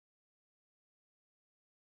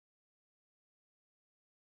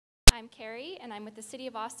I'm Carrie, and I'm with the City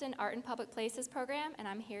of Austin Art and Public Places program, and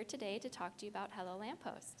I'm here today to talk to you about Hello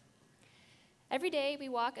Lamppost. Every day, we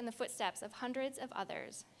walk in the footsteps of hundreds of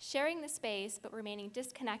others, sharing the space but remaining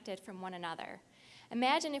disconnected from one another.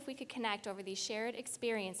 Imagine if we could connect over these shared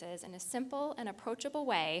experiences in a simple and approachable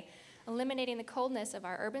way, eliminating the coldness of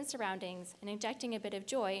our urban surroundings and injecting a bit of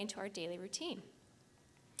joy into our daily routine.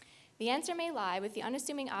 The answer may lie with the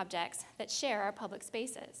unassuming objects that share our public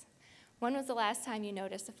spaces. When was the last time you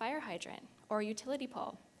noticed a fire hydrant or a utility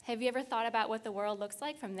pole? Have you ever thought about what the world looks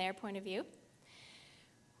like from their point of view?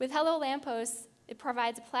 With Hello Lamppost, it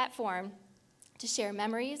provides a platform to share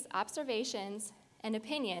memories, observations, and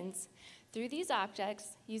opinions through these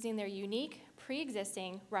objects using their unique,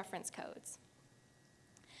 pre-existing reference codes.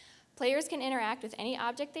 Players can interact with any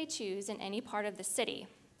object they choose in any part of the city.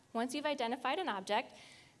 Once you've identified an object,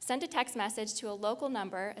 send a text message to a local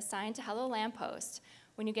number assigned to Hello Lamppost.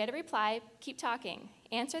 When you get a reply, keep talking,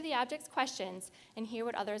 answer the object's questions, and hear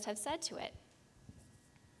what others have said to it.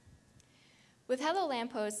 With Hello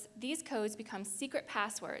Lamppost, these codes become secret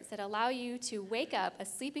passwords that allow you to wake up a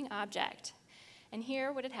sleeping object and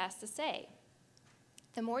hear what it has to say.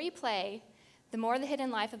 The more you play, the more the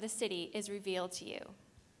hidden life of the city is revealed to you.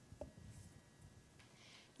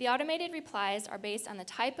 The automated replies are based on the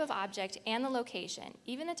type of object and the location,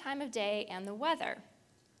 even the time of day and the weather.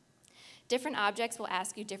 Different objects will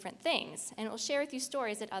ask you different things, and it will share with you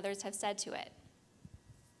stories that others have said to it.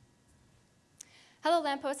 Hello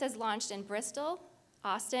Lamppost has launched in Bristol,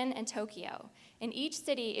 Austin, and Tokyo. In each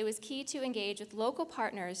city, it was key to engage with local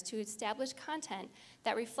partners to establish content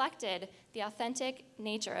that reflected the authentic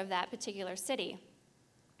nature of that particular city.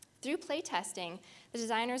 Through playtesting, the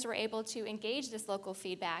designers were able to engage this local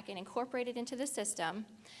feedback and incorporate it into the system,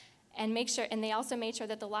 and they also made sure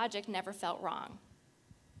that the logic never felt wrong.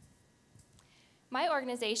 My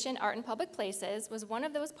organization, Art and Public Places, was one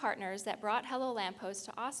of those partners that brought Hello Lamppost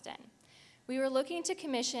to Austin. We were looking to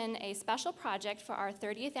commission a special project for our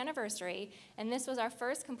 30th anniversary, and this was our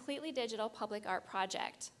first completely digital public art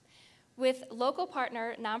project. With local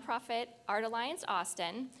partner nonprofit Art Alliance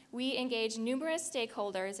Austin, we engaged numerous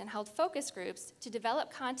stakeholders and held focus groups to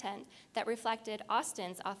develop content that reflected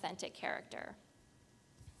Austin's authentic character.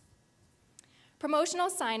 Promotional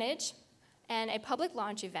signage and a public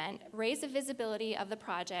launch event raised the visibility of the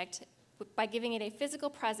project by giving it a physical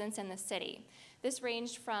presence in the city. This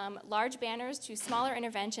ranged from large banners to smaller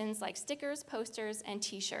interventions like stickers, posters, and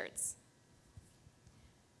t-shirts.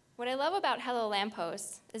 What I love about Hello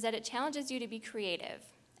Lamppost is that it challenges you to be creative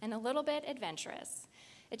and a little bit adventurous.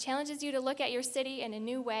 It challenges you to look at your city in a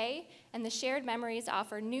new way, and the shared memories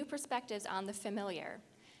offer new perspectives on the familiar.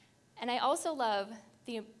 And I also love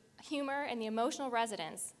the humor and the emotional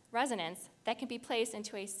resonance that can be placed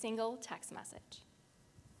into a single text message.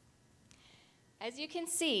 As you can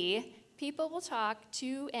see, people will talk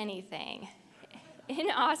to anything.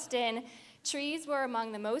 In Austin, trees were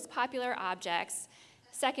among the most popular objects,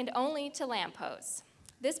 second only to lampposts.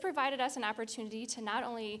 This provided us an opportunity to not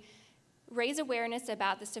only raise awareness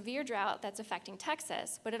about the severe drought that's affecting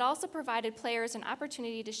Texas, but it also provided players an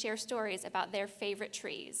opportunity to share stories about their favorite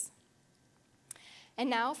trees. And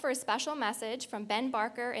now for a special message from Ben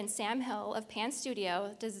Barker and Sam Hill of Pan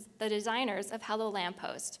Studio, the designers of Hello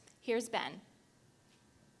Lamppost. Here's Ben.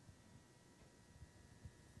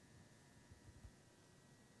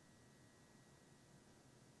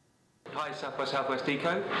 Hi, Southwest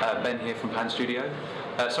Eco. Ben here from Pan Studio.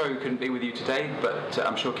 Sorry we couldn't be with you today, but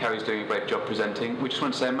I'm sure Carrie's doing a great job presenting. We just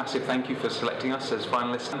want to say a massive thank you for selecting us as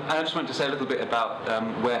finalists. And I just wanted to say a little bit about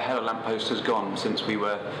where Hello Lamppost has gone since we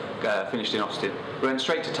were finished in Austin. We went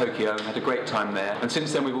straight to Tokyo and had a great time there. And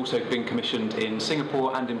since then we've also been commissioned in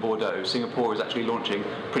Singapore and in Bordeaux. Singapore is actually launching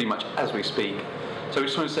pretty much as we speak. So we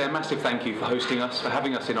just want to say a massive thank you for hosting us, for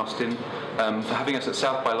having us in Austin, for having us at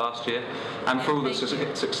South by last year, and for all the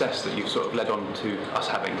success that you've sort of led on to us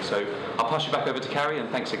having. So I'll pass you back over to Carrie, and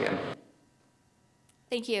thanks again.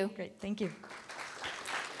 Thank you. Great, thank you.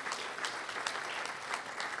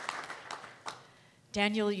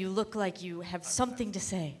 Daniel, you look like you have something to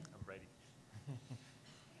say. I'm ready.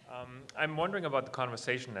 I'm wondering about the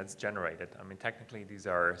conversation that's generated. I mean, technically these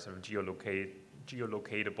are sort of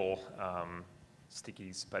geolocatable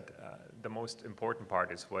stickies, but the most important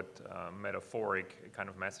part is what metaphoric kind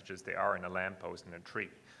of messages they are in a lamppost and a tree.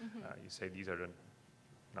 You say these are the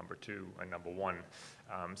number 2 and number 1.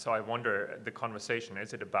 So I wonder, the conversation,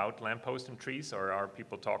 is it about lampposts and trees, or are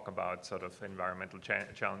people talking about sort of environmental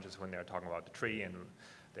challenges when they're talking about the tree, and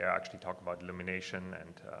they're actually talking about illumination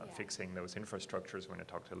and fixing those infrastructures when they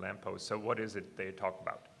talk to lampposts? So what is it they talk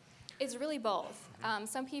about? It's really both.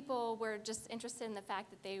 Some people were just interested in the fact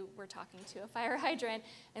that they were talking to a fire hydrant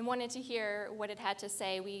and wanted to hear what it had to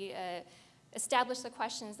say. We established the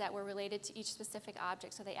questions that were related to each specific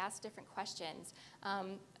object, so they asked different questions.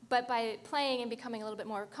 But by playing and becoming a little bit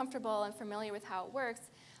more comfortable and familiar with how it works,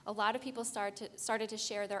 a lot of people started to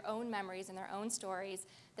share their own memories and their own stories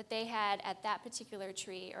that they had at that particular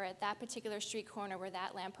tree or at that particular street corner where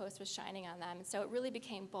that lamppost was shining on them. And so it really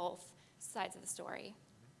became both sides of the story.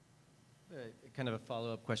 Kind of a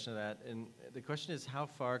follow-up question to that, and the question is, how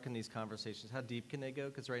far can these conversations, how deep can they go?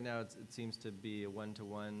 Because right now it seems to be a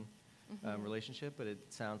one-to-one relationship, but it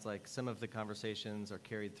sounds like some of the conversations are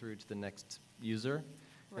carried through to the next user.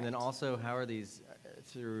 Right. And then also, how are these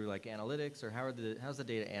through like analytics, or how's the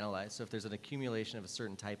data analyzed? So if there's an accumulation of a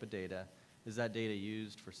certain type of data, is that data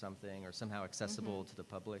used for something or somehow accessible to the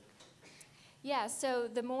public? Yeah, so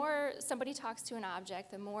the more somebody talks to an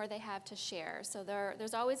object, the more they have to share. So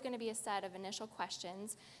there's always going to be a set of initial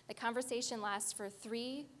questions. The conversation lasts for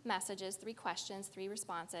 3 messages, 3 questions, 3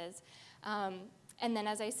 responses. And then,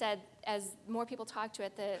 as I said, as more people talk to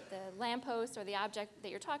it, the lamppost or the object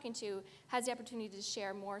that you're talking to has the opportunity to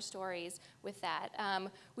share more stories with that.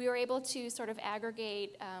 We were able to sort of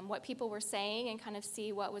aggregate what people were saying and kind of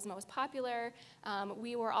see what was most popular.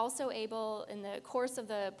 We were also able, in the course of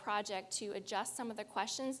the project, to adjust some of the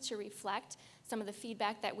questions to reflect some of the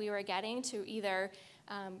feedback that we were getting, to either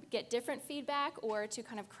get different feedback or to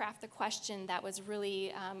kind of craft the question that was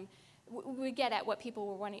really, we get at what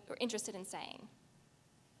people were interested in saying.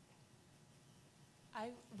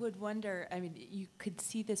 I would wonder, I mean, you could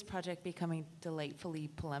see this project becoming delightfully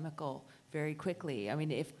polemical very quickly. I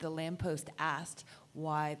mean, if the lamppost asked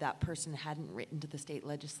why that person hadn't written to the state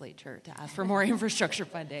legislature to ask for more infrastructure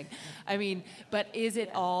funding. I mean, but is it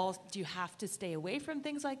all, do you have to stay away from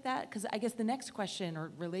things like that? Because I guess the next question,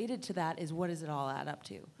 or related to that, is what does it all add up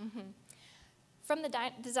to? From the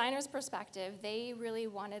designer's perspective, they really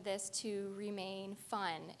wanted this to remain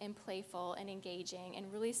fun and playful and engaging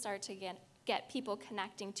and really start to get people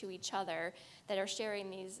connecting to each other that are sharing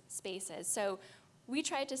these spaces. So we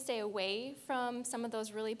tried to stay away from some of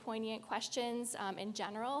those really poignant questions in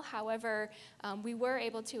general. However, we were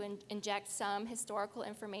able to inject some historical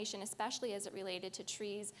information, especially as it related to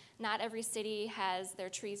trees. Not every city has their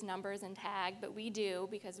trees numbers and tagged, but we do,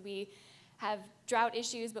 because we have drought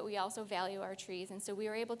issues, but we also value our trees. And so we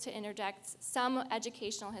were able to interject some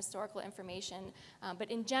educational historical information, but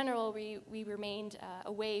in general, we remained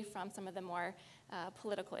away from some of the more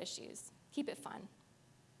political issues. Keep it fun.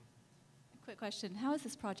 Quick question, how is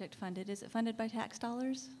this project funded? Is it funded by tax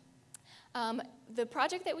dollars? The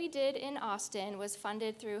project that we did in Austin was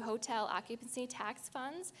funded through hotel occupancy tax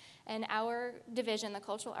funds, and our division, the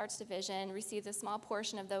Cultural Arts Division, received a small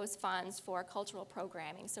portion of those funds for cultural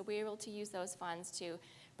programming. So we were able to use those funds to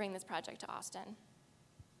bring this project to Austin.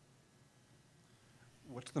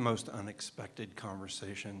 What's the most unexpected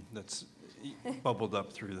conversation that's bubbled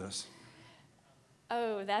up through this?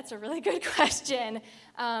 Oh, that's a really good question.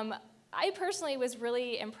 I personally was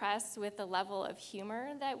really impressed with the level of humor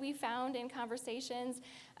that we found in conversations.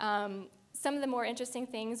 Some of the more interesting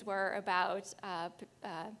things were about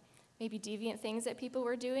maybe deviant things that people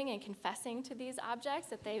were doing and confessing to these objects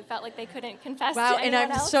that they felt like they couldn't confess to anyone and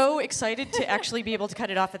I'm else. so excited to actually be able to cut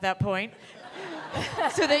it off at that point.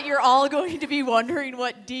 So that you're all going to be wondering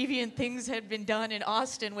what deviant things had been done in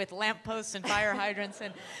Austin with lampposts and fire hydrants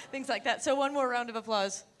and things like that. So one more round of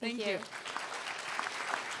applause. Thank you.